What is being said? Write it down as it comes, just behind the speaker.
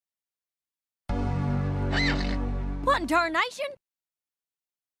What in tarnation?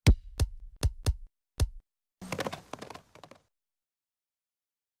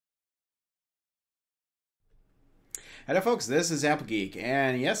 Hello folks, this is Applegeek,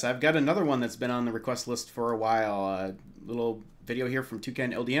 and yes, I've got another one that's been on the request list for a while. A little video here from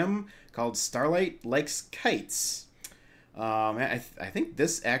ToucanLDM called Starlight Likes Kites. I think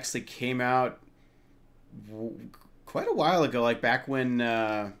this actually came out quite a while ago, like back when,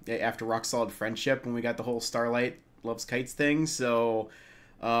 after Rock Solid Friendship, when we got the whole Starlight Loves Kites thing, so,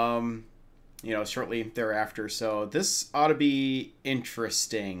 you know, shortly thereafter. So this ought to be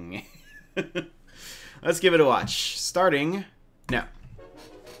interesting. Let's give it a watch. Starting now.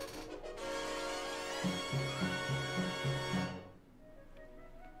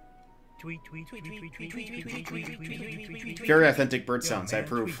 Very authentic bird sounds, I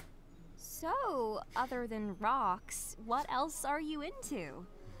approve. So, other than rocks, what else are you into?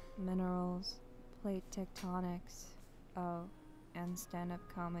 Minerals, plate tectonics, oh, and stand-up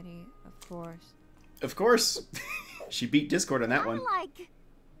comedy, of course. Of course. She beat Discord on that one. I like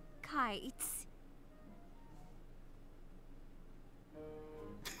kites.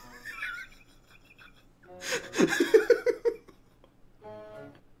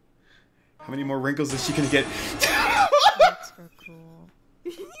 How many more wrinkles is she gonna get? That's for cool.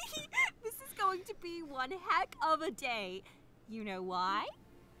 This is going to be one heck of a day. You know why?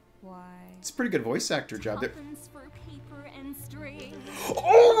 Why? It's a pretty good voice actor job there. Tuppence for paper and string.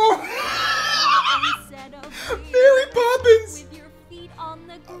 Oh! Instead of Mary Poppins! with your feet on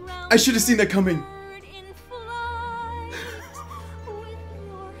the ground. I should have seen that coming. Bird in flight, with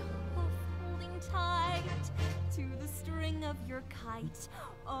your hoof holding tight to the string of your kite.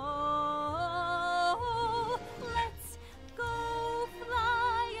 Oh, let's go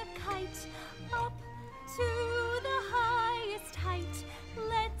fly a kite up to the highest height.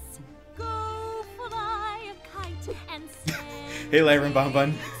 Let's go fly a kite and send Hey, Lyran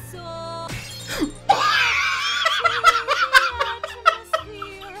Bonbon.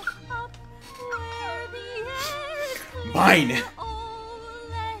 Mine! Oh,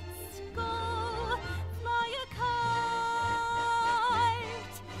 let's go fly a kite.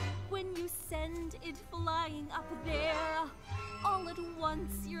 When you send it flying up there, all at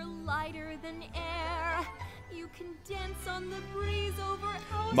once you're lighter than air. You can dance on the breeze over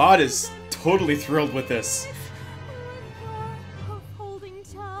houses. Maud is totally thrilled with this. With your hoof holding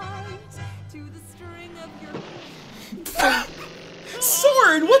tight to the string of your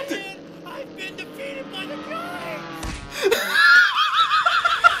Soren, what the? I've been defeated by the guy!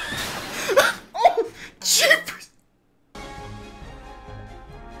 Oh, jeepers!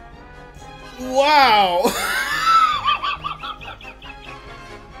 Wow!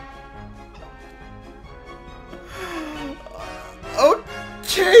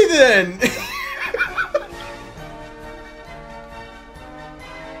 Okay then!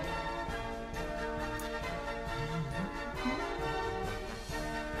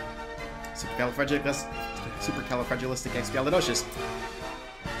 Supercalifragilisticexpialidocious.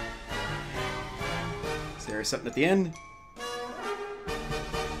 Is there something at the end?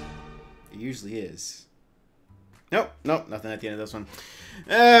 It usually is. Nope, nope, nothing at the end of this one.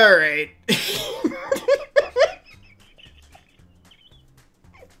 Alright.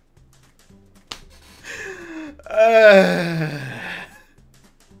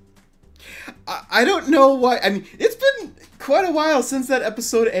 I don't know why. I mean, it's been quite a while since that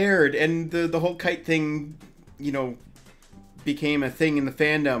episode aired, and the whole kite thing, you know, became a thing in the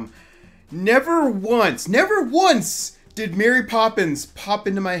fandom. Never once did Mary Poppins pop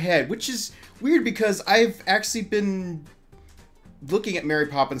into my head, which is weird because I've actually been looking at Mary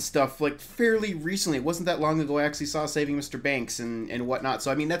Poppins stuff like fairly recently. It wasn't that long ago I actually saw Saving Mr. Banks and whatnot.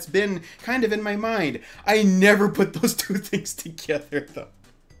 So I mean, that's been kind of in my mind. I never put those two things together though.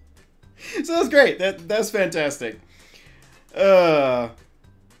 So that's great. That's fantastic. ToucanLDM,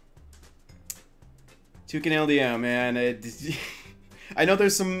 man. I know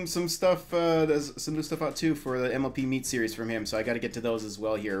there's some stuff, there's some new stuff out too for the MLP Meat series from him, so I got to get to those as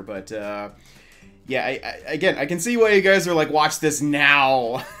well here. But yeah, again, I can see why you guys are like, watch this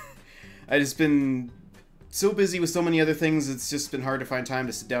now. I just been so busy with so many other things, it's just been hard to find time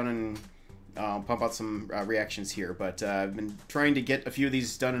to sit down and pump out some reactions here. But I've been trying to get a few of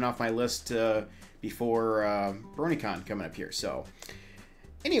these done and off my list before BronyCon coming up here. So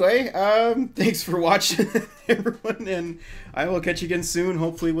anyway, thanks for watching, everyone, and I will catch you again soon,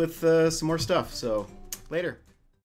 hopefully with some more stuff. So later.